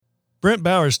Brent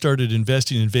Bowers started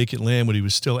investing in vacant land when he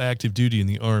was still active duty in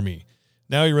the Army.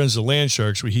 Now he runs the Land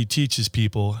Sharks, where he teaches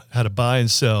people how to buy and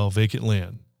sell vacant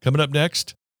land. Coming up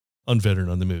next on Veteran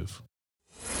on the Move.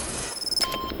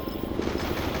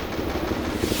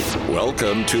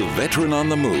 Welcome to Veteran on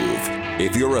the Move.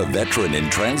 If you're a veteran in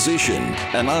transition,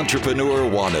 an entrepreneur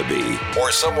wannabe,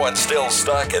 or someone still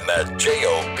stuck in that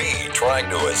JOB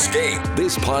trying to escape,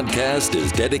 this podcast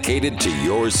is dedicated to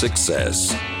your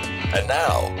success. And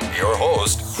now, your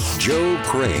host, Joe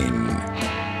Crane.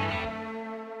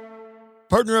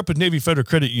 Partner up with Navy Federal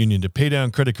Credit Union to pay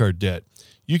down credit card debt.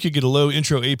 You could get a low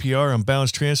intro APR on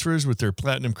balance transfers with their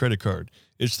Platinum credit card.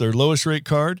 It's their lowest rate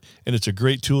card, and it's a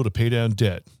great tool to pay down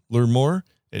debt. Learn more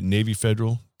at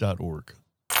NavyFederal.org.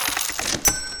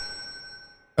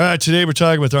 All right, today we're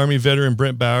talking with Army veteran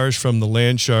Brent Bowers from the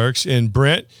Land Sharks. And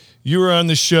Brent, you were on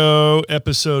the show,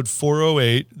 episode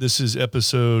 408. This is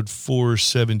episode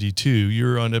 472. You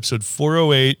were on episode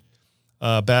 408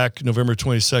 back November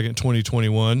 22nd,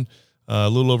 2021. A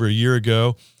little over a year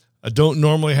ago. I don't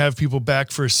normally have people back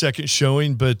for a second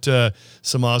showing, but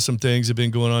some awesome things have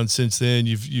been going on since then.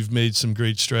 You've made some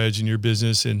great strides in your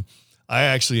business, and I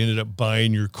actually ended up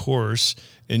buying your course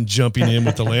and jumping in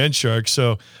with the Land Sharks.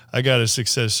 So I got a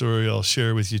success story I'll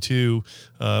share with you too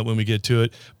when we get to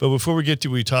it. But before we get to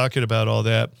we talking about all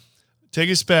that,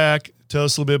 take us back. Tell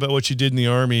us a little bit about what you did in the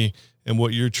Army and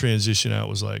what your transition out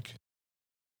was like.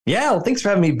 Yeah, well, thanks for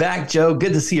having me back, Joe.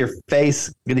 Good to see your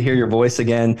face. Good to hear your voice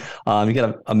again. You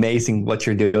got amazing what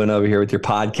you're doing over here with your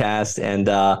podcast. And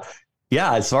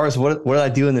as far as what did I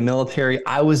do in the military,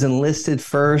 I was enlisted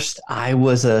first. I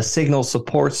was a signal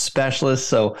support specialist.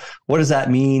 So what does that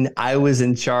mean? I was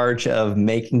in charge of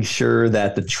making sure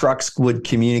that the trucks would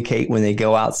communicate when they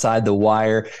go outside the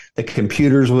wire. The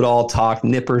computers would all talk,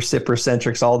 Nipper, Sipper,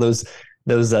 Centrix, all those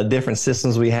different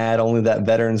systems we had, only that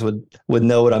veterans would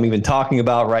know what I'm even talking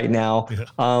about right now. Yeah.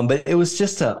 But it was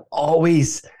just it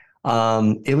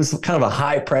was kind of a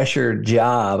high pressure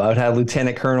job. I would have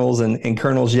lieutenant colonels and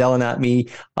colonels yelling at me,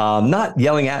 not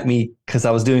yelling at me because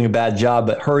I was doing a bad job,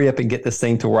 but hurry up and get this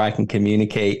thing to where I can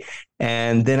communicate.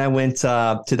 And then I went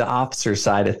to the officer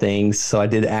side of things. So I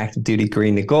did active duty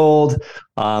green to gold,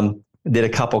 did a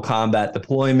couple combat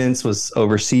deployments, was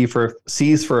overseas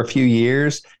for a few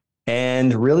years.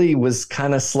 And really was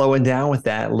kind of slowing down with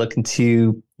that, looking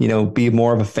to, be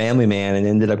more of a family man, and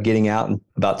ended up getting out in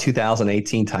about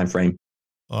 2018 timeframe.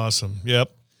 Awesome.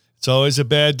 Yep. It's always a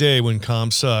bad day when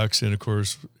comm sucks. And of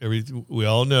course, we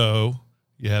all know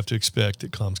you have to expect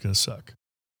that comm's going to suck.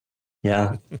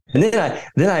 Yeah. And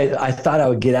then I thought I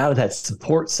would get out of that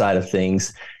support side of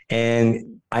things.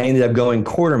 And I ended up going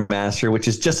quartermaster, which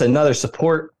is just another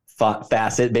support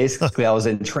facet. Basically, I was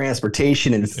in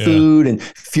transportation and food and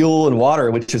fuel and water,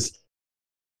 which is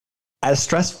as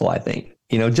stressful, I think,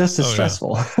 just as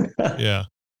stressful. Yeah.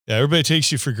 Everybody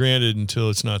takes you for granted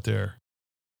until it's not there.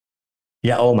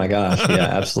 Yeah. Oh my gosh. Yeah,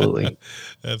 absolutely.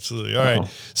 Absolutely. All right.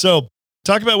 So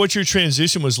talk about what your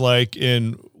transition was like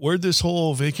and where'd this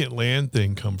whole vacant land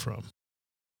thing come from?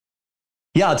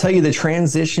 Yeah, I'll tell you, the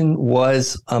transition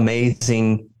was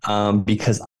amazing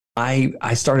because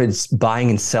I started buying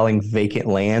and selling vacant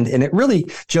land, and it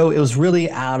really, Joe, it was really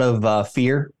out of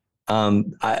fear.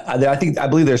 I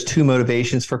believe there's two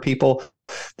motivations for people.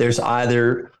 There's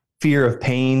either fear of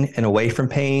pain and away from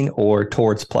pain, or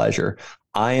towards pleasure.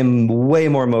 I am way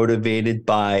more motivated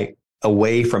by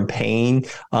away from pain.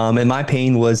 And my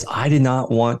pain was I did not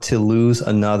want to lose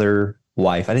another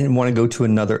wife. I didn't want to go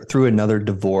through another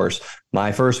divorce.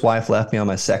 My first wife left me on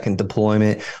my second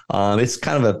deployment. It's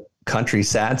kind of a country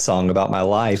sad song about my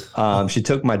life. She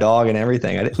took my dog and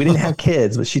everything. We didn't have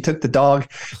kids, but she took the dog.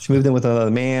 She moved in with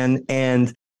another man.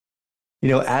 And,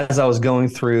 as I was going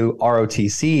through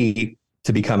ROTC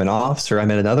to become an officer, I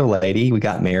met another lady. We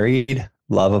got married,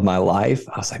 love of my life.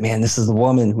 I was like, man, this is the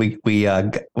woman. We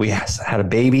had a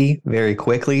baby very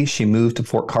quickly. She moved to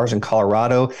Fort Carson,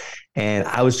 Colorado, and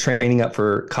I was training up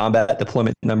for combat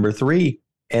deployment number 3.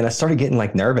 And I started getting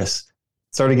nervous.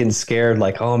 Started getting scared,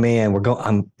 oh man,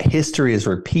 history is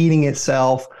repeating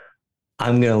itself.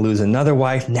 I'm going to lose another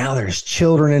wife. Now there's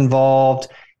children involved.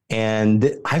 And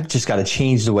I've just got to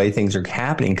change the way things are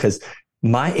happening, because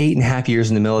my 8.5 years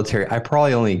in the military, I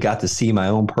probably only got to see my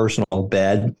own personal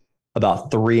bed about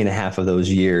 3.5 of those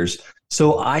years.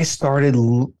 So I started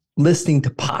listening to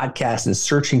podcasts and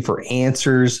searching for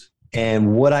answers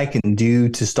and what I can do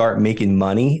to start making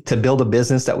money, to build a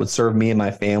business that would serve me and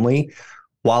my family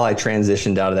while I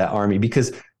transitioned out of that Army.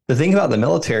 Because the thing about the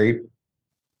military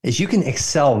is you can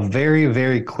excel very,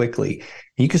 very quickly.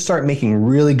 You can start making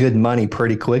really good money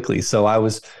pretty quickly. So I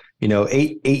was,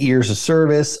 eight years of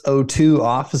service, O2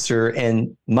 officer,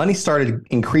 and money started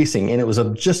increasing. And it was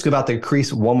just about to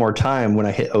increase one more time when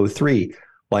I hit O3.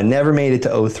 Well, I never made it to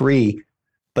O3,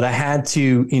 but I had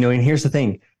to, and here's the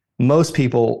thing. Most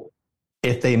people,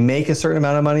 if they make a certain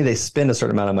amount of money, they spend a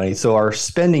certain amount of money. So our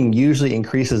spending usually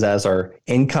increases as our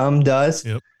income does.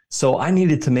 Yep. So I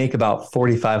needed to make about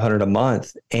 $4,500 a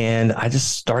month. And I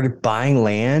just started buying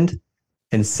land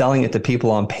and selling it to people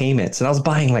on payments. And I was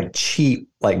buying like cheap,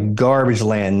 like garbage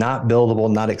land, not buildable,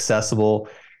 not accessible.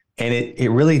 And it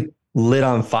really lit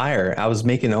on fire. I was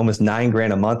making almost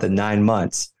 $9,000 a month in 9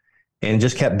 months and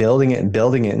just kept building it and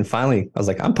building it. And finally I was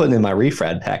like, I'm putting in my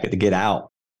refrad packet to get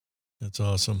out. That's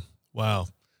awesome. Wow.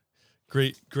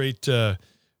 Great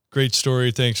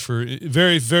story. Thanks for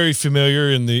very, very familiar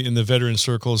in the veteran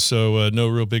circles. So no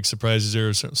real big surprises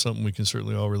there. Something we can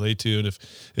certainly all relate to. And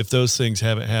if those things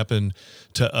haven't happened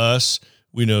to us,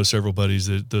 we know several buddies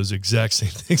that those exact same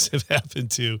things have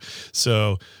happened to.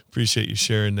 So appreciate you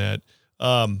sharing that.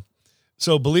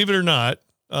 So believe it or not,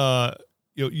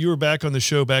 you were back on the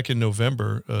show back in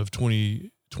November of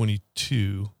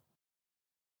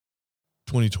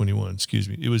 2021, excuse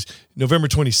me. It was November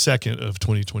 22nd of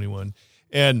 2021.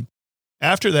 And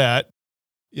after that,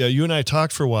 you and I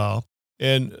talked for a while,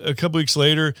 and a couple weeks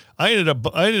later, I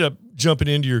ended up jumping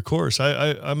into your course.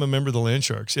 I'm a member of the Land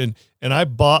Sharks, and I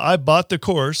bought the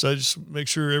course. I just make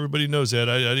sure everybody knows that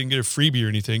I didn't get a freebie or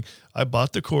anything. I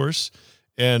bought the course,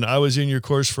 and I was in your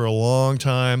course for a long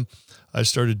time. I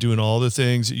started doing all the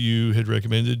things that you had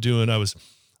recommended doing. I was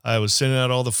sending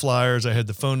out all the flyers. I had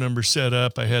the phone number set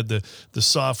up. I had the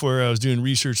software. I was doing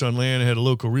research on land. I had a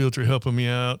local realtor helping me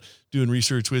out, doing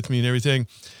research with me and everything.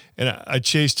 And I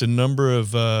chased a number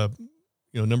of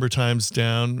times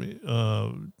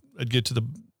down. I'd get to the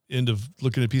end of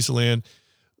looking at a piece of land.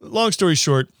 Long story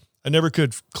short, I never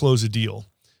could close a deal,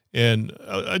 and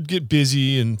I'd get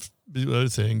busy and do other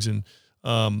things. And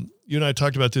you and I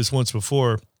talked about this once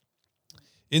before.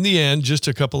 In the end, just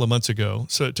a couple of months ago,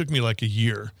 so it took me like a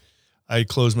year, I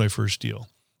closed my first deal.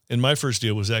 And my first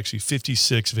deal was actually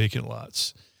 56 vacant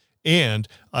lots. And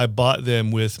I bought them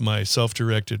with my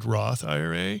self-directed Roth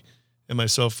IRA and my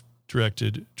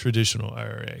self-directed traditional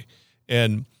IRA.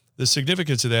 And the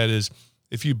significance of that is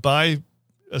if you buy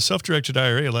a self-directed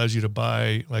IRA, allows you to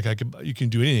buy, you can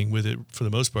do anything with it for the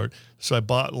most part. So I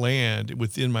bought land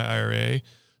within my IRA.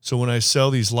 So when I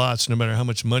sell these lots, no matter how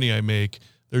much money I make,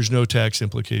 there's no tax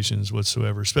implications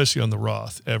whatsoever, especially on the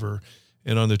Roth ever.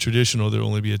 And on the traditional, there'll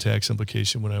only be a tax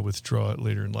implication when I withdraw it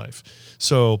later in life.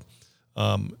 So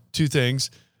two things,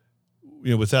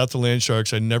 without the Land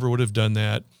Sharks, I never would have done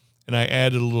that. And I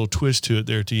added a little twist to it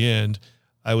there at the end.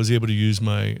 I was able to use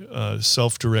my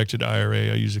self-directed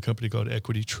IRA. I use a company called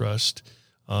Equity Trust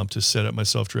to set up my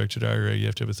self-directed IRA. You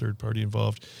have to have a third party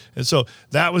involved. And so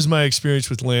that was my experience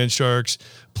with Land Sharks.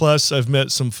 Plus, I've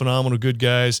met some phenomenal good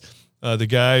guys. The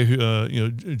guy who,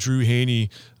 Drew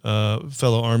Haney,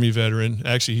 fellow Army veteran,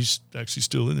 he's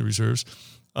still in the reserves.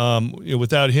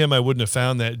 Without him, I wouldn't have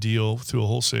found that deal through a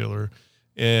wholesaler.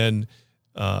 And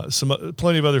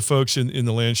plenty of other folks in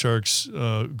the Land Sharks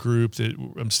group that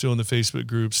I'm still in the Facebook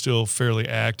group, still fairly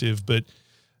active, but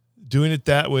doing it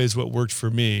that way is what worked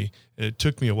for me. And it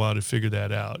took me a while to figure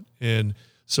that out. And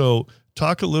so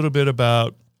talk a little bit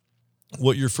about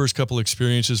what your first couple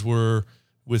experiences were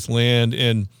with land,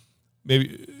 and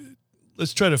maybe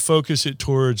let's try to focus it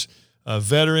towards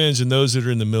veterans and those that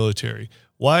are in the military.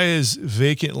 Why is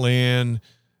vacant land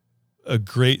a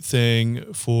great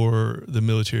thing for the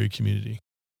military community?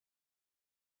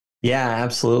 Yeah,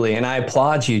 absolutely. And I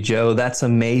applaud you, Joe. That's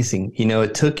amazing.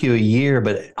 It took you a year,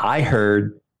 but I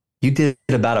heard you did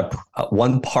about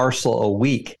one parcel a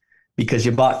week because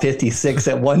you bought 56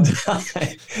 at one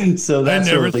time. So that's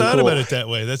I never really thought cool. about it that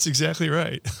way. That's exactly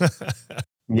right.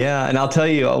 Yeah. And I'll tell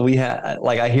you,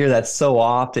 I hear that so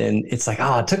often. It's like,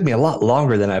 it took me a lot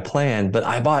longer than I planned, but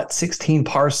I bought 16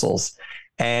 parcels.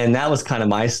 And that was kind of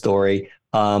my story.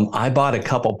 I bought a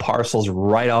couple parcels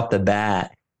right off the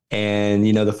bat. And,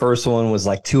 the first one was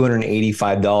like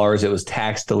 $285. It was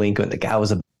tax delinquent. The guy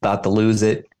was about to lose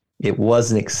it. It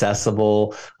wasn't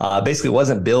accessible. Basically, it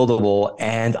wasn't buildable.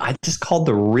 And I just called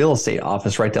the real estate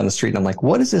office right down the street. And I'm like,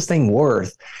 what is this thing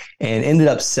worth? And ended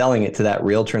up selling it to that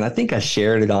realtor. And I think I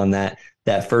shared it on that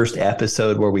first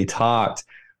episode where we talked.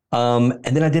 And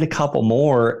then I did a couple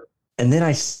more. And then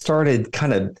I started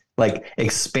kind of like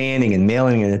expanding and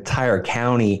mailing an entire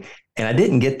county. And I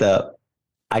didn't get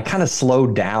I kind of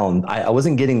slowed down. I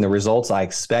wasn't getting the results I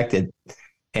expected.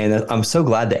 And I'm so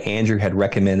glad that Andrew had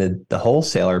recommended the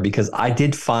wholesaler, because I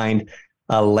did find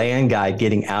a land guy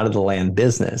getting out of the land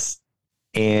business.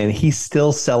 and he's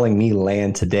still selling me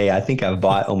land today. I think I've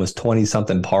bought almost 20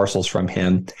 something parcels from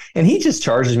him, and he just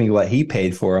charges me what he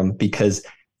paid for them because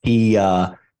he's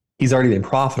already been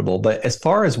profitable. But as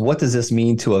far as what does this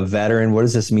mean to a veteran, what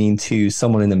does this mean to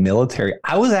someone in the military?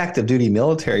 I was active duty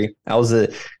military. I was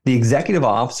the executive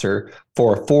officer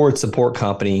for a forward support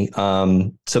company,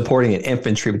 supporting an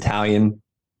infantry battalion.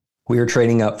 We were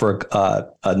training up for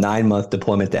a 9-month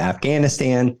deployment to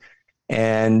Afghanistan.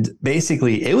 And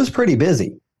basically, it was pretty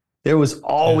busy. There was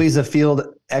always a field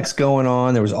X going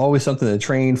on. There was always something to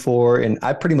train for. And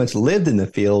I pretty much lived in the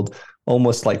field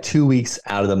almost like 2 weeks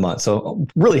out of the month. So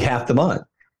really half the month.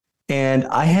 And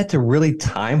I had to really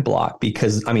time block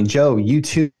because, I mean, Joe, you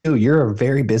too, you're a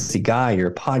very busy guy.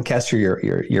 You're a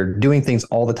podcaster. You're doing things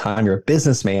all the time. You're a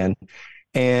businessman.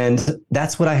 And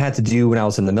that's what I had to do when I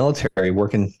was in the military,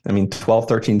 working, 12,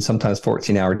 13, sometimes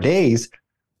 14-hour days.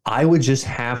 I would just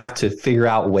have to figure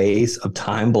out ways of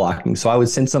time blocking. So I would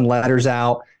send some letters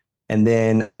out, and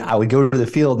then I would go to the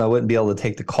field and I wouldn't be able to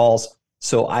take the calls.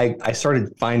 So I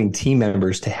started finding team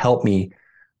members to help me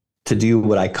to do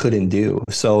what I couldn't do.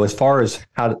 So as far as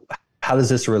how does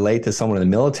this relate to someone in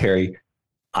the military,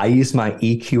 I use my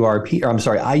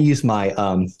I use my,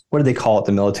 what do they call it,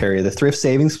 the military, the thrift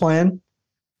savings plan.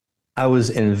 I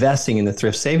was investing in the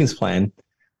thrift savings plan.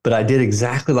 But I did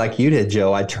exactly like you did,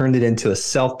 Joe. I turned it into a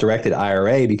self-directed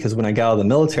IRA because when I got out of the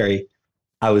military,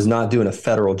 I was not doing a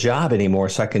federal job anymore.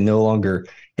 So I could no longer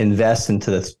invest into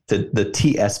the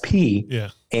TSP. Yeah.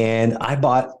 And I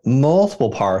bought multiple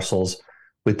parcels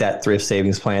with that thrift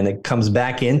savings plan that comes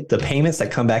back in, the payments that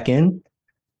come back in,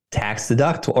 tax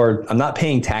deductible, or I'm not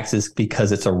paying taxes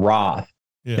because it's a Roth.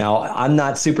 Yeah. Now, I'm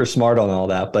not super smart on all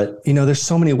that, but there's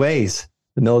so many ways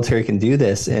the military can do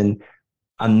this. And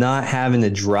I'm not having to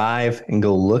drive and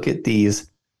go look at these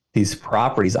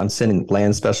properties. I'm sending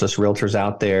land specialist realtors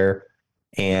out there,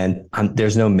 and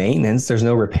there's no maintenance. There's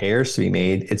no repairs to be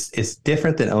made. It's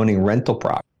different than owning rental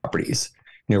properties.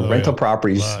 Rental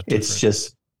properties, it's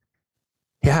just,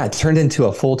 it turned into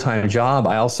a full-time job.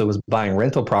 I also was buying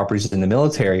rental properties in the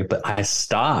military, but I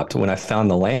stopped when I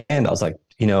found the land. I was like,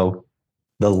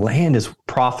 the land is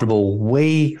profitable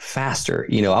way faster.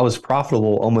 I was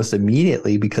profitable almost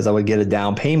immediately because I would get a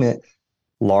down payment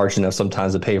large enough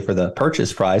sometimes to pay for the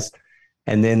purchase price.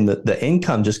 And then the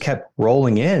income just kept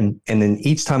rolling in. And then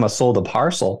each time I sold a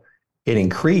parcel, it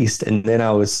increased. And then I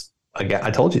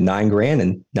told you, $9,000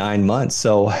 in 9 months.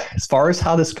 So as far as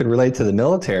how this could relate to the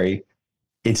military,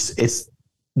 it's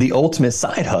the ultimate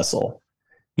side hustle.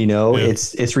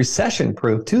 It's recession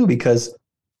proof too, because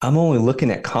I'm only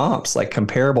looking at comps, like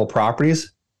comparable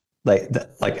properties, like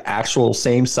actual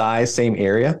same size, same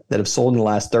area that have sold in the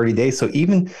last 30 days. So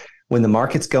even when the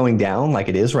market's going down like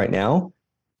it is right now,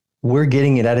 we're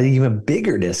getting it at an even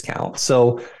bigger discount.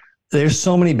 So there's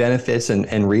so many benefits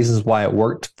and reasons why it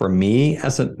worked for me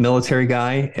as a military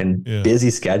guy and busy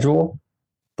schedule.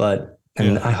 But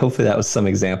hopefully that was some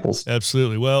examples.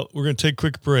 Absolutely. Well, we're going to take a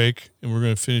quick break and we're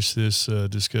going to finish this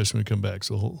discussion when we come back.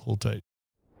 So hold tight.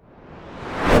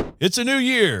 It's a new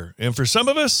year, and for some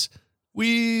of us,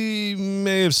 we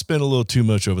may have spent a little too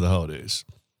much over the holidays.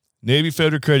 Navy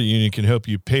Federal Credit Union can help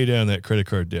you pay down that credit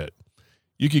card debt.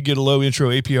 You could get a low intro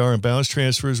APR and balance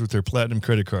transfers with their Platinum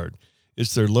credit card.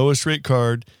 It's their lowest rate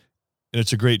card, and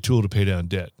it's a great tool to pay down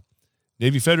debt.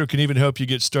 Navy Federal can even help you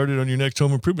get started on your next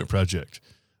home improvement project.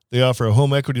 They offer a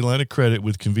home equity line of credit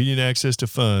with convenient access to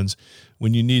funds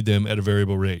when you need them at a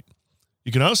variable rate.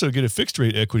 You can also get a fixed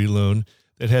rate equity loan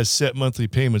that has set monthly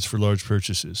payments for large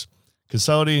purchases.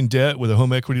 Consolidating debt with a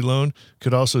home equity loan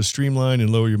could also streamline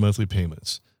and lower your monthly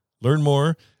payments. Learn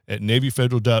more at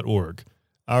NavyFederal.org.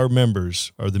 Our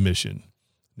members are the mission.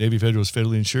 Navy Federal is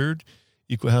federally insured,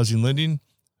 equal housing lending,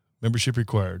 membership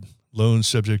required, loans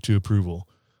subject to approval.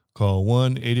 Call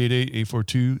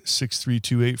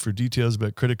 1-888-842-6328 for details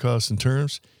about credit costs and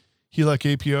terms.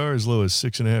 HELOC APR as low as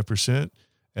 6.5%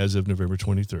 as of November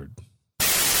 23rd.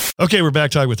 Okay, we're back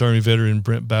talking with Army veteran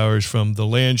Brent Bowers from the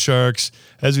Land Sharks.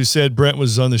 As we said, Brent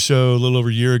was on the show a little over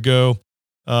a year ago.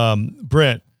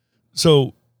 Brent,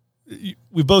 so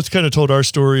we both kind of told our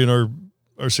story and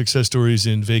our success stories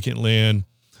in vacant land.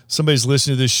 Somebody's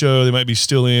listening to this show, they might be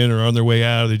still in or on their way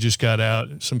out, or they just got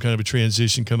out, some kind of a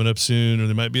transition coming up soon, or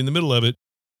they might be in the middle of it.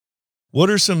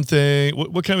 What are some things,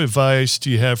 what kind of advice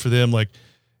do you have for them? Like,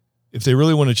 if they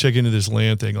really want to check into this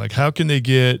land thing, like how can they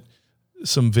get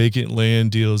some vacant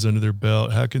land deals under their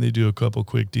belt? How can they do a couple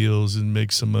quick deals and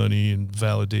make some money and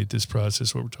validate this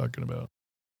process, what we're talking about?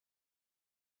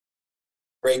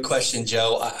 Great question,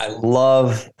 Joe. I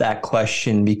love that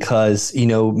question because,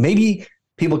 maybe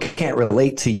people can't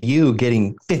relate to you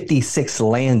getting 56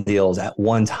 land deals at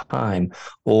one time,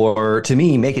 or to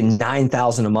me, making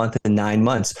 $9,000 a month in 9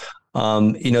 months.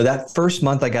 That first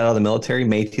month I got out of the military,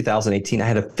 May 2018, I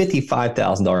had a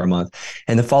 $55,000 a month,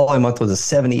 and the following month was a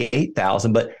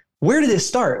 $78,000. But where did it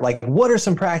start? Like, what are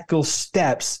some practical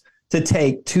steps to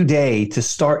take today to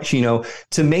start,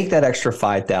 to make that extra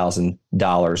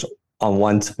 $5,000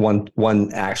 on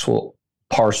one actual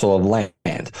parcel of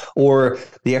land, or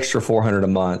the extra $400 a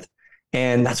month?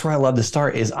 And that's where I love to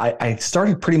start. Is I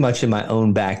started pretty much in my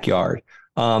own backyard.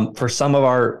 For some of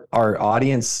our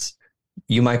audience,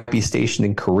 you might be stationed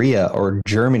in Korea or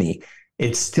Germany.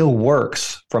 It still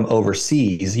works from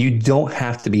overseas. You don't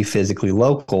have to be physically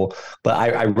local, but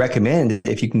I recommend,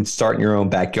 if you can start in your own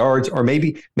backyards, or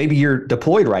maybe you're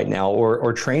deployed right now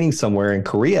or training somewhere in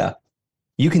Korea,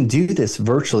 you can do this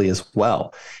virtually as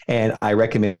well. And I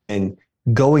recommend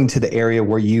going to the area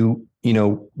where you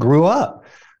grew up.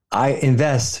 I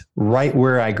invest right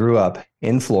where I grew up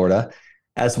in Florida,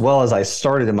 as well as I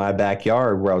started in my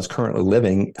backyard where I was currently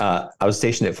living. I was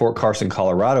stationed at Fort Carson,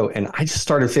 Colorado, and I just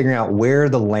started figuring out where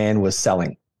the land was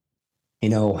selling.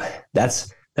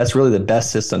 That's really the best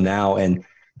system now. And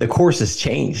the course has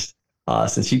changed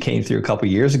since you came through a couple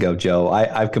of years ago, Joe.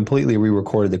 I've completely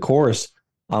re-recorded the course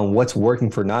on what's working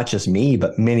for not just me,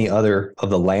 but many other of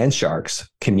the Land Sharks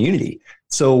community.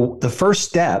 So the first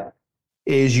step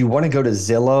is you want to go to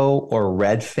Zillow or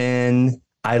Redfin.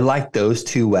 I like those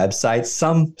two websites.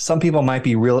 Some people might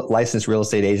be licensed real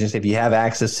estate agents. If you have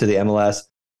access to the MLS,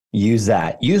 use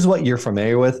that. Use what you're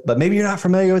familiar with, but maybe you're not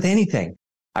familiar with anything.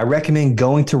 I recommend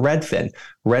going to Redfin,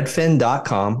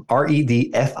 redfin.com,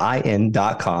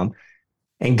 redfin.com,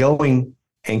 and going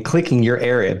and clicking your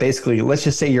area. Basically, let's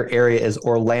just say your area is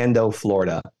Orlando,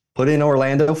 Florida. Put in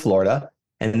Orlando, Florida,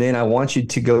 and then I want you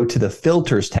to go to the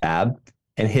filters tab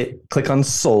and click on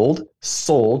sold,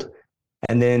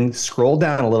 and then scroll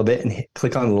down a little bit and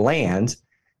click on land.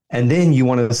 And then you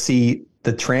want to see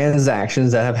the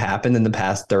transactions that have happened in the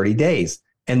past 30 days.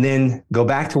 And then go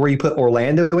back to where you put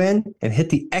Orlando in and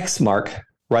hit the X mark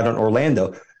right on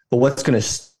Orlando. But what's going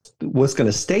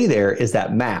to stay there is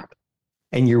that map.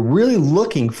 And you're really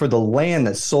looking for the land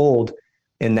that's sold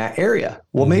in that area.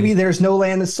 Well, maybe there's no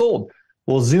land that's sold.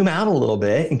 We'll zoom out a little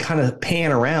bit and kind of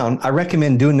pan around. I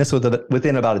recommend doing this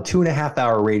within about a 2.5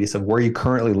 hour radius of where you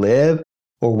currently live,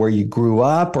 or where you grew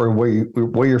up, or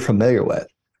where you're familiar with,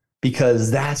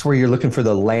 because that's where you're looking for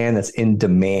the land that's in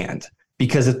demand.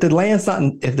 Because if their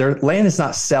land is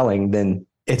not selling, then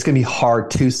it's going to be hard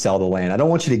to sell the land. I don't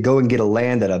want you to go and get a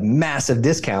land at a massive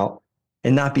discount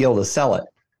and not be able to sell it.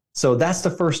 So that's the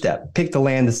first step. Pick the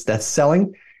land that's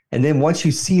selling. And then once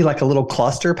you see like a little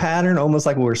cluster pattern, almost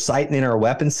like we're sighting in our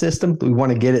weapon system, we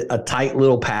want to get it a tight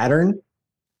little pattern.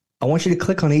 I want you to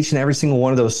click on each and every single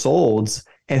one of those solds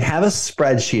and have a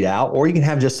spreadsheet out, or you can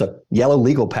have just a yellow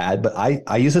legal pad, but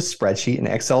I use a spreadsheet, an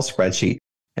Excel spreadsheet,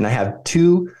 and I have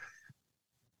two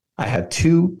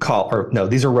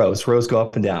these are rows. Rows go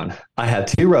up and down. I have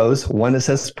two rows, one that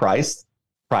says price,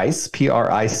 Price,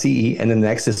 Price, and then the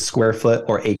next is square foot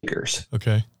or acres.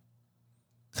 Okay.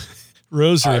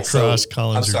 Rows are across,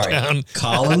 columns are down.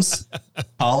 Columns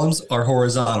are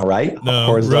horizontal, right?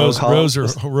 No, rows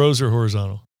are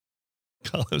horizontal.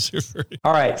 Columns are vertical.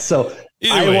 All right, so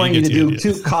I want you to do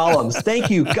two columns. Thank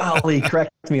you. Golly,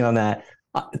 correct me on that.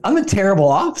 I'm a terrible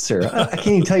officer. I can't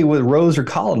even tell you what rows or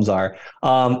columns are.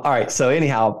 All right, so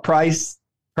anyhow, price,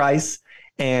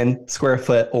 and square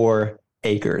foot or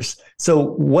acres. So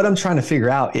what I'm trying to figure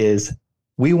out is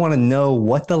we want to know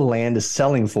what the land is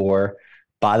selling for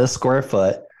by the square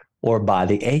foot or by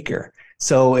the acre.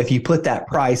 So if you put that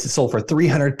price, it sold for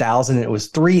 $300,000 and it was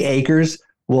 3 acres.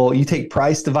 Well, you take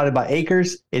price divided by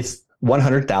acres, it's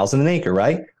 $100,000 an acre,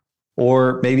 right?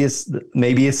 Or maybe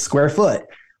it's square foot.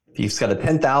 If you've got a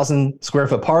 10,000 square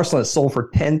foot parcel and it's sold for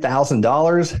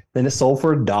 $10,000, then it's sold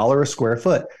for $1 a square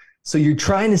foot. So you're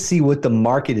trying to see what the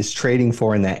market is trading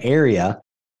for in that area.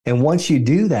 And once you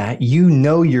do that, you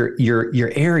know your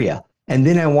area. And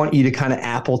then I want you to kind of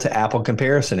apple to apple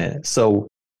comparison it. So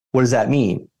what does that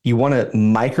mean? You want to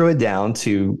micro it down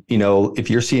to, if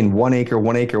you're seeing 1 acre,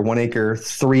 1 acre, 1 acre,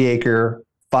 3 acre,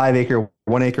 5 acre,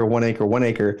 1 acre, 1 acre, 1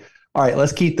 acre. All right,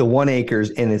 let's keep the 1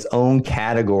 acres in its own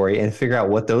category and figure out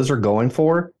what those are going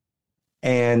for.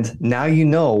 And now you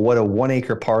know what a 1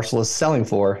 acre parcel is selling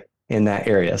for in that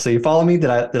area. So you follow me? Did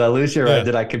I lose you, or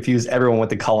did I confuse everyone with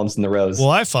the columns and the rows? Well,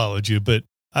 I followed you, but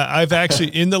I've actually,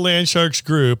 in the Land Sharks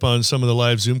group on some of the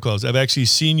live Zoom calls, I've actually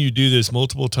seen you do this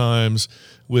multiple times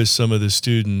with some of the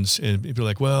students, and people are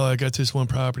like, well, I got this one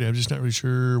property, I'm just not really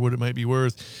sure what it might be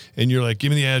worth. And you're like,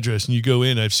 give me the address. And you go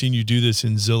in, I've seen you do this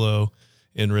in Zillow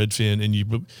in Redfin, and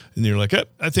you're like,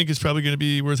 I think it's probably going to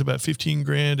be worth about 15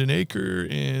 grand an acre,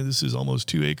 and this is almost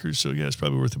 2 acres, so yeah, it's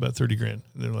probably worth about 30 grand.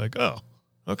 And they're like, oh,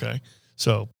 okay.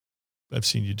 So I've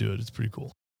seen you do it. It's pretty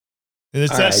cool, and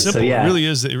it's that simple. So, yeah. It really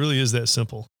is that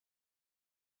simple.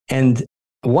 And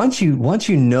once you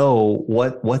know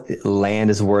what the land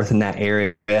is worth in that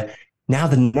area, now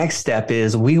the next step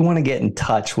is we want to get in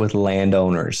touch with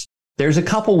landowners. There's a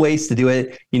couple ways to do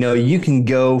it. You can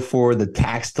go for the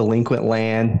tax delinquent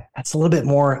land. That's a little bit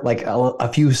more like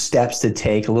a few steps to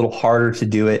take, a little harder to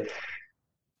do it,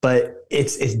 but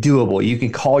it's doable. You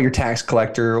can call your tax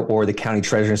collector or the county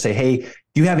treasurer and say, hey,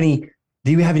 do you have any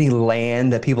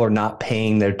land that people are not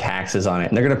paying their taxes on it?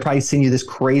 And they're going to probably send you this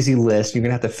crazy list. You're going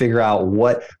to have to figure out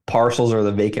what parcels are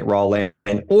the vacant raw land.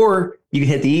 Or you can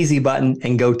hit the easy button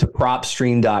and go to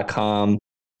propstream.com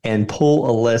and pull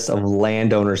a list of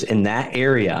landowners in that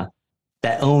area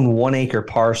that own 1 acre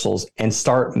parcels and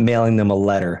start mailing them a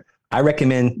letter. I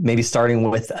recommend maybe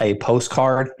starting with a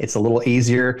postcard. It's a little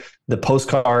easier. The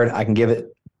postcard, I can give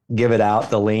it out,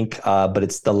 the link, but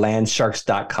it's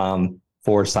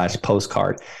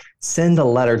thelandsharks.com/postcard. Send a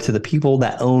letter to the people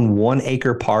that own 1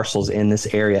 acre parcels in this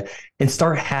area and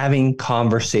start having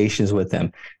conversations with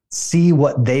them. See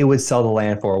what they would sell the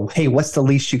land for. Hey, what's the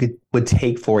least you would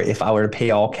take for it if I were to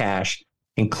pay all cash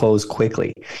and close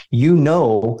quickly?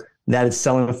 That it's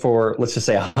selling for, let's just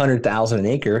say, $100,000 an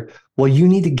acre. Well, you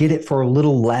need to get it for a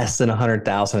little less than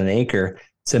 $100,000 an acre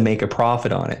to make a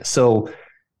profit on it. So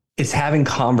it's having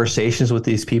conversations with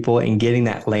these people and getting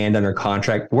that land under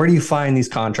contract. Where do you find these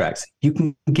contracts? You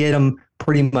can get them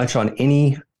pretty much on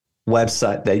any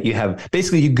website that you have.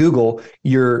 Basically, you Google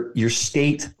your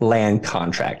state land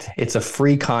contract. It's a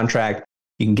free contract.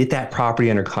 You can get that property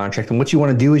under contract. And what you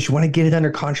want to do is you want to get it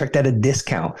under contract at a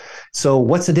discount. So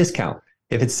what's a discount?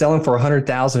 If it's selling for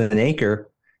 $100,000 an acre,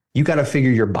 you got to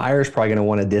figure your buyer's probably going to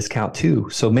want a discount too.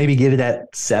 So maybe get it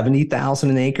at $70,000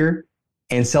 an acre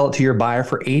and sell it to your buyer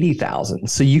for $80,000.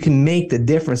 So you can make the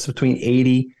difference between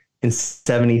 $80,000 and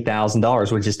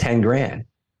 $70,000, which is 10 grand.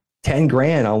 10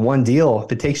 grand on one deal.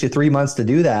 If it takes you 3 months to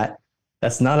do that,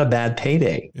 that's not a bad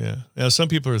payday. Yeah. Now some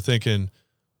people are thinking,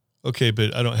 okay,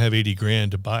 but I don't have 80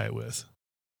 grand to buy it with.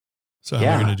 So how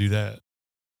am I going to do that?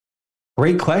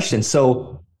 Great question.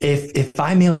 So if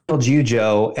I mailed you,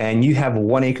 Joe, and you have a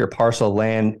 1 acre parcel of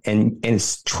land and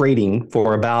it's trading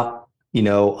for about,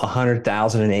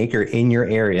 $100,000 an acre in your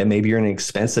area, maybe you're in an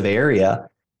expensive area.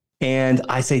 And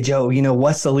I say, Joe,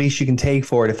 what's the least you can take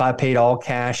for it? If I paid all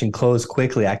cash and close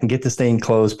quickly, I can get this thing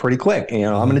closed pretty quick. I'm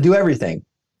going to do everything.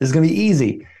 This is going to be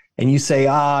easy. And you say,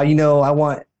 I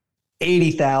want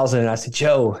 80,000. And I said,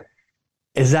 Joe,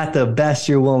 is that the best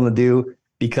you're willing to do?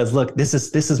 Because look, this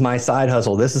is my side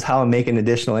hustle. This is how I'm making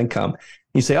additional income.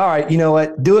 You say, all right, you know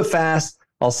what? Do it fast.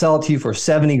 I'll sell it to you for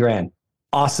 70 grand.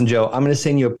 Awesome, Joe. I'm going to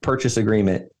send you a purchase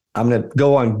agreement. I'm going to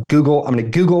go on Google. I'm going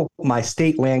to Google my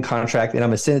state land contract and I'm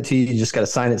going to send it to you. You just got to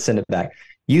sign it and send it back.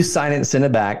 You sign it and send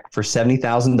it back for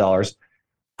 $70,000.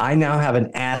 I now have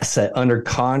an asset under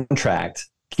contract,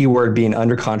 keyword being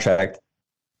under contract,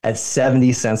 at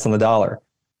 70 cents on the dollar.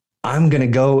 I'm going to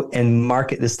go and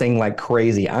market this thing like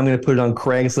crazy. I'm going to put it on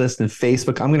Craigslist and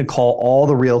Facebook. I'm going to call all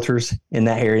the realtors in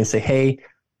that area and say, hey,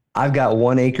 I've got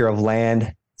 1 acre of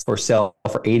land for sale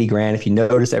for 80 grand. If you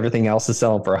notice, everything else is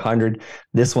selling for 100.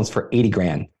 This one's for 80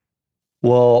 grand.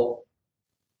 Well,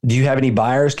 do you have any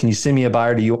buyers? Can you send me a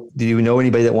buyer? Do you know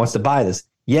anybody that wants to buy this?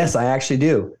 Yes, I actually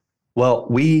do. Well,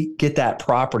 we get that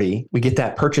property, we get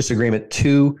that purchase agreement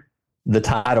to the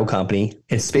title company.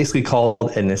 It's basically called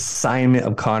an assignment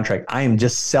of contract. I am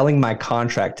just selling my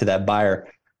contract to that buyer.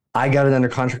 I got it under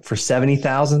contract for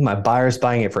 70,000. My buyer's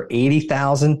buying it for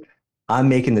 80,000. I'm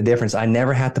making the difference. I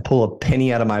never have to pull a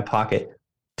penny out of my pocket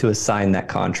to assign that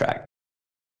contract.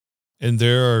 And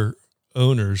there are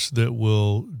owners that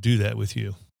will do that with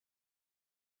you.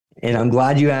 And I'm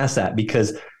glad you asked that,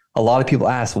 because a lot of people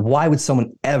ask, why would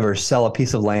someone ever sell a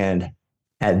piece of land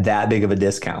at that big of a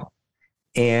discount?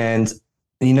 And,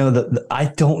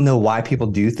 I don't know why people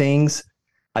do things.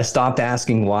 I stopped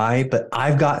asking why, but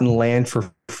I've gotten land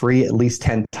for free at least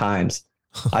 10 times.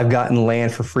 I've gotten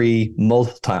land for free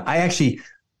multiple times.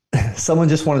 Someone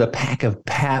just wanted a pack of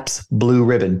Pabst Blue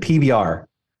Ribbon, PBR,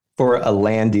 for a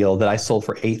land deal that I sold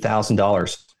for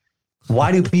 $8,000.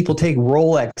 Why do people take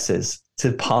Rolexes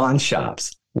to pawn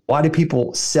shops? Why do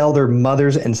people sell their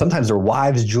mothers and sometimes their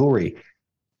wives' jewelry?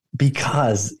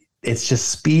 Because it's just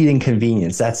speed and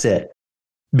convenience. That's it.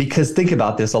 Because think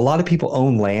about this. A lot of people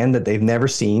own land that they've never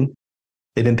seen.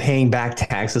 They've been paying back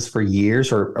taxes for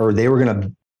years, or they were going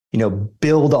to,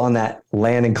 build on that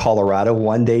land in Colorado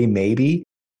one day, maybe.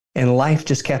 And life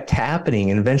just kept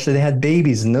happening. And eventually they had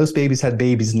babies, and those babies had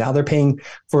babies. Now they're paying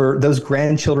for those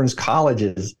grandchildren's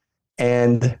colleges.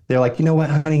 And they're like, you know what,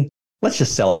 honey, let's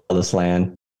just sell this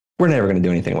land. We're never going to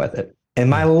do anything with it. And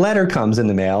my letter comes in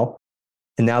the mail,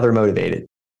 and now they're motivated.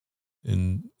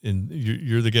 And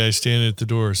you're the guy standing at the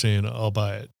door saying, I'll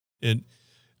buy it. And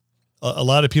a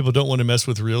lot of people don't want to mess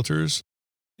with realtors,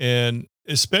 and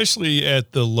especially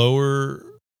at the lower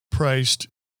priced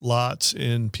lots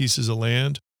and pieces of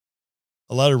land.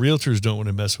 A lot of realtors don't want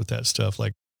to mess with that stuff.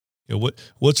 Like, you know,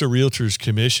 what's a realtor's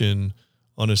commission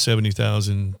on a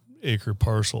 70,000 acre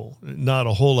parcel? Not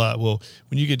a whole lot. Well,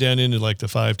 when you get down into like the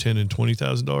 $5,000, $10,000, and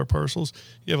 $20,000 parcels,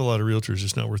 you have a lot of realtors.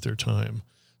 It's not worth their time.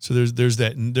 So there's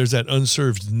that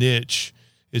unserved niche.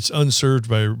 It's unserved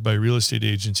by real estate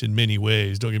agents in many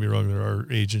ways. Don't get me wrong. There are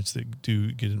agents that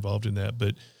do get involved in that,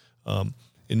 but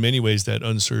in many ways, that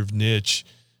unserved niche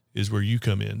is where you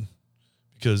come in,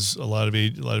 because a lot of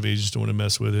agents don't want to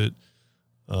mess with it.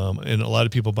 And a lot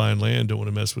of people buying land don't want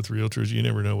to mess with realtors. You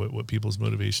never know what people's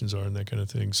motivations are and that kind of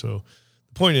thing. So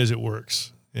the point is, it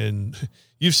works. And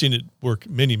you've seen it work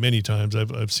many, many times.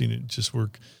 I've seen it just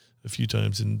work a few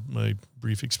times in my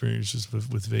brief experiences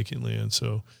with vacant land.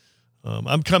 So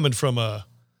I'm coming from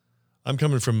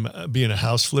being a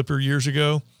house flipper years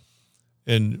ago,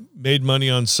 and made money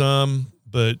on some,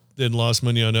 but then lost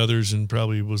money on others, and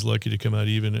probably was lucky to come out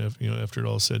even after it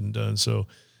all said and done. So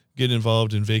getting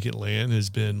involved in vacant land has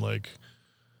been like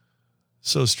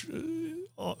so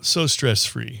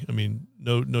stress-free. I mean,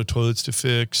 no toilets to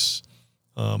fix.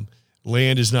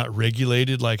 Land is not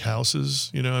regulated like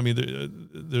houses. You know, I mean,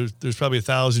 there's probably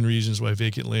 1,000 reasons why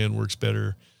vacant land works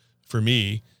better for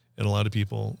me and a lot of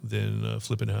people than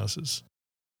flipping houses.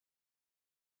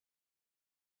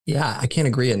 Yeah, I can't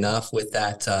agree enough with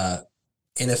that.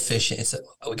 Inefficient.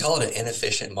 We call it an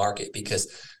inefficient market, because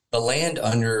the land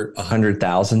under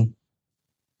 100,000,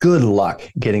 good luck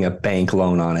getting a bank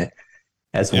loan on it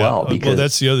as well. Because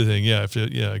that's the other thing. Yeah,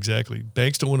 exactly.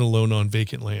 Banks don't want to loan on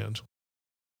vacant land.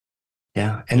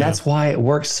 Yeah, and that's why it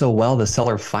works so well, the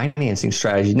seller financing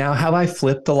strategy. Now, have I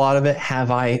flipped a lot of it?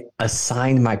 Have I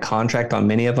assigned my contract on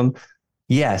many of them?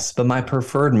 Yes, but my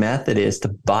preferred method is to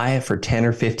buy it for 10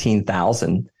 or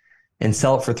 15,000 and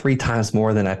sell it for 3 times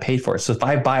more than I paid for it. So if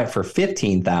I buy it for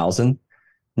 15,000,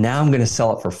 now I'm going to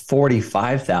sell it for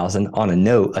 45,000 on a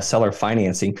note, a seller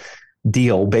financing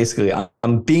deal. Basically,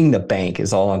 I'm being the bank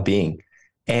is all I'm being,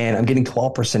 and I'm getting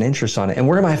 12% interest on it. And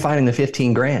where am I finding the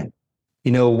 15 grand?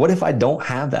 You know, what if I don't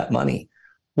have that money?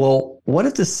 Well, what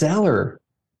if the seller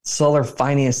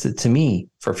financed it to me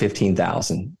for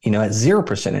 15,000, at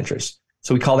 0% interest?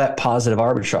 So we call that positive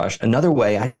arbitrage. Another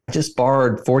way, I just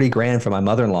borrowed 40 grand from my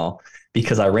mother-in-law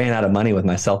because I ran out of money with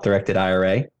my self-directed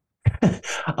IRA.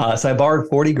 So I borrowed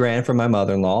 40 grand from my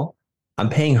mother-in-law. I'm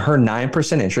paying her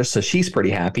 9% interest, so she's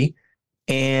pretty happy.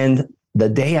 And the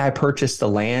day I purchased the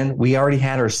land, we already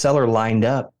had our seller lined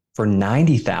up for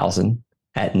 90,000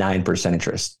 at 9%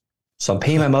 interest. So I'm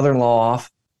paying my mother-in-law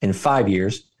off in 5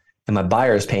 years, and my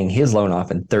buyer is paying his loan off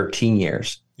in 13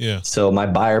 years. Yeah. So my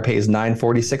buyer pays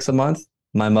 $946 a month.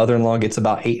 My mother-in-law gets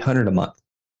about $800 a month.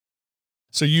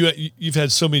 So you've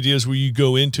had so many deals where you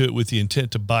go into it with the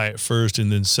intent to buy it first and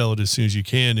then sell it as soon as you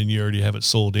can, and you already have it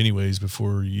sold anyways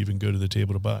before you even go to the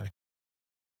table to buy.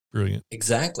 Brilliant.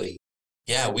 Exactly.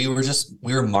 Yeah, we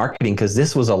were marketing because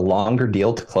this was a longer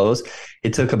deal to close.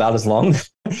 It took about as long.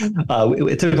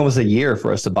 It took almost a year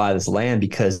for us to buy this land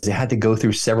because it had to go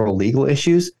through several legal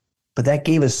issues. But that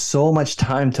gave us so much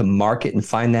time to market and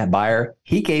find that buyer.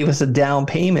 He gave us a down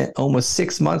payment almost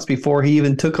 6 months before he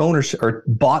even took ownership or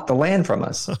bought the land from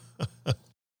us.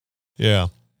 Yeah,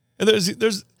 and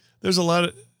there's a lot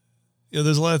of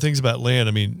there's a lot of things about land.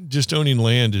 I mean, just owning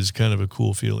land is kind of a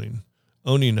cool feeling.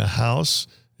 Owning a house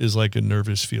is like a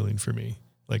nervous feeling for me.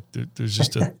 Like there's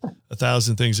just a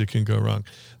 1,000 things that can go wrong.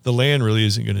 The land really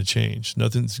isn't going to change.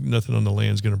 Nothing on the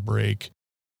land is going to break.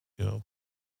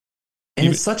 And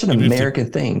it's such an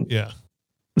American thing. Yeah.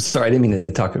 Sorry, I didn't mean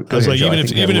to talk. I was like, even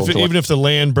if the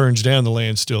land burns down, the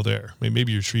land's still there. I mean,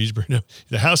 maybe your trees burn down.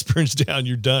 The house burns down,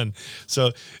 you're done.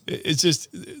 So it's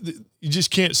just, you just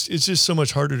can't, it's just so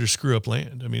much harder to screw up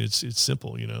land. I mean, it's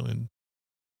simple, and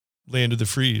land of the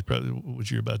free is probably what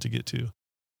you're about to get to.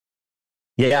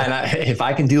 Yeah, and if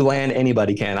I can do land,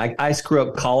 anybody can. I screw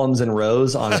up columns and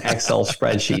rows on an Excel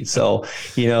spreadsheet. So,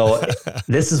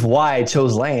 this is why I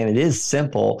chose land. It is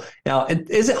simple. Now,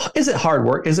 is it hard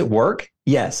work? Is it work?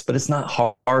 Yes, but it's not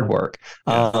hard work.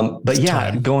 But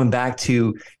yeah, going back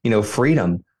to,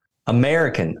 freedom,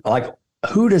 American, like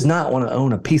who does not want to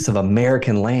own a piece of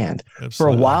American land? Absolutely. For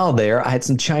a while there, I had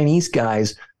some Chinese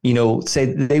guys say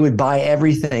they would buy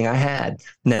everything I had.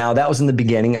 Now that was in the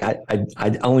beginning.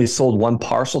 I only sold one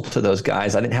parcel to those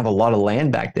guys. I didn't have a lot of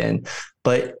land back then,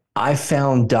 but I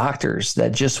found doctors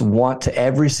that just want to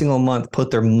every single month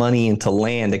put their money into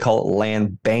land. They call it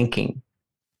land banking,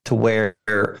 to where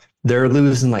they're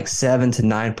losing like 7 to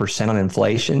 9% on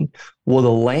inflation. Well,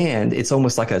 the land, it's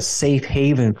almost like a safe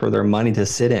haven for their money to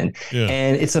sit in. Yeah.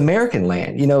 And it's American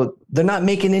land. They're not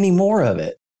making any more of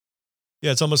it.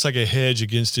 Yeah, it's almost like a hedge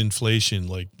against inflation,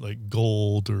 like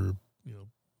gold or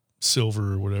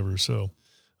silver or whatever. So,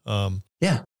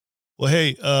 yeah. Well,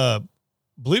 hey,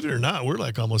 believe it or not, we're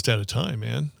like almost out of time,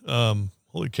 man.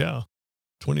 Holy cow,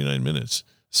 29 minutes.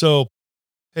 So,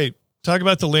 hey, talk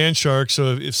about the Land Shark.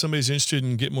 So if somebody's interested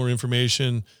in getting more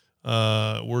information,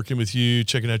 working with you,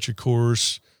 checking out your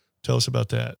course, tell us about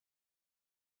that.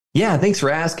 Yeah, thanks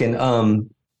for asking.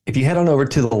 If you head on over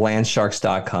to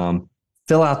thelandsharks.com,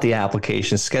 fill out the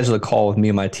application, schedule a call with me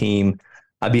and my team.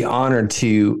 I'd be honored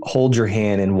to hold your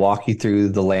hand and walk you through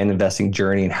the land investing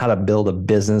journey and how to build a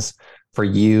business for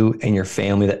you and your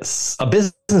family, that's a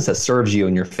business that serves you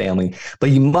and your family.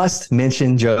 But you must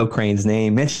mention Joe Crane's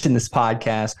name, mention this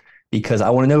podcast, because I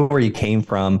want to know where you came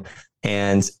from.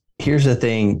 And here's the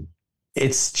thing,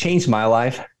 it's changed my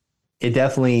life. It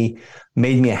definitely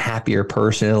made me a happier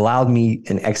person. It allowed me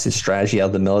an exit strategy out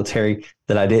of the military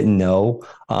that I didn't know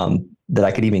that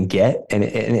I could even get. And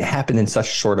it happened in such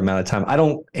a short amount of time. I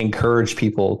don't encourage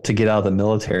people to get out of the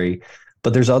military,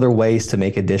 but there's other ways to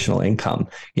make additional income.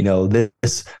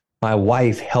 My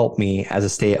wife helped me as a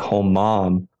stay-at-home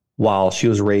mom while she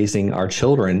was raising our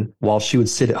children, while she would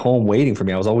sit at home waiting for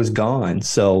me. I was always gone.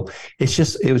 So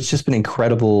it was just an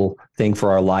incredible thing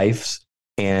for our lives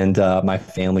and my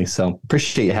family. So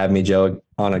appreciate you having me, Joe,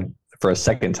 for a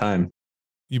second time.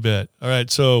 You bet. All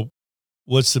right. So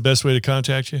what's the best way to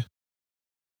contact you?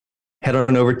 Head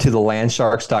on over to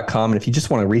thelandsharks.com. And if you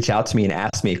just want to reach out to me and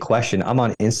ask me a question, I'm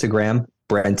on Instagram,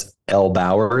 Brent L.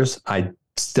 Bowers. I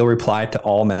still reply to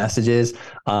all messages.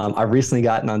 I've recently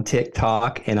gotten on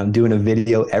TikTok, and I'm doing a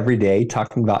video every day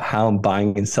talking about how I'm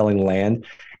buying and selling land.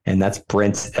 And that's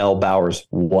Brent L. Bowers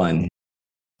 1.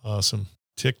 Awesome.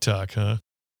 TikTok, huh?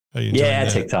 Yeah,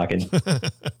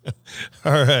 TikToking.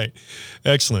 All right.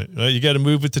 Excellent. Well, you got to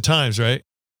move with the times, right?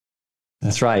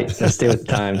 That's right. Let's stay with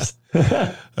the times. All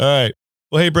right.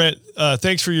 Well, hey, Brent,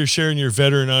 thanks for sharing your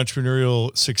veteran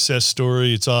entrepreneurial success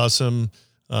story. It's awesome.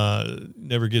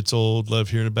 Never gets old. Love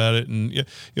hearing about it. And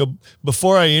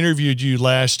before I interviewed you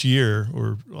last year,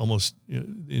 or almost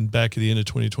back at the end of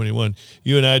 2021,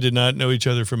 you and I did not know each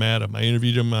other from Adam. I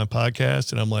interviewed him on my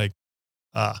podcast, and I'm like,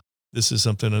 this is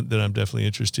something that I'm definitely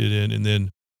interested in. And then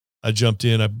I jumped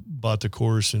in, I bought the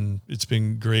course, and it's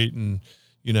been great. And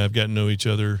I've gotten to know each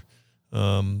other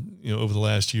over the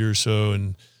last year or so.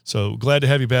 And so glad to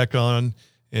have you back on,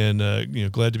 and,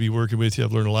 glad to be working with you.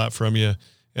 I've learned a lot from you,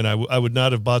 and I would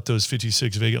not have bought those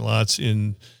 56 vacant lots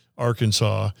in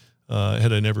Arkansas,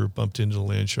 had I never bumped into the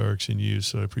Land Sharks and you.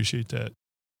 So I appreciate that.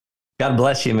 God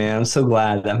bless you, man. I'm so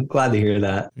glad. I'm glad to hear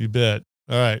that. You bet.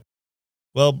 All right.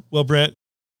 Well, Brent,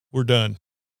 we're done.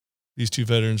 These two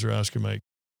veterans are Oscar Mike.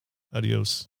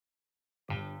 Adios.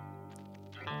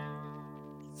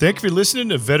 Thank you for listening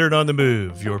to Veteran on the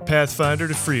Move, your pathfinder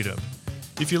to freedom.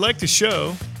 If you like the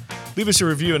show, leave us a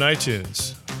review on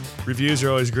iTunes. Reviews are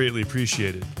always greatly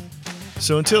appreciated.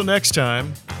 So until next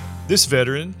time, this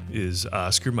veteran is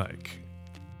Oscar Mike.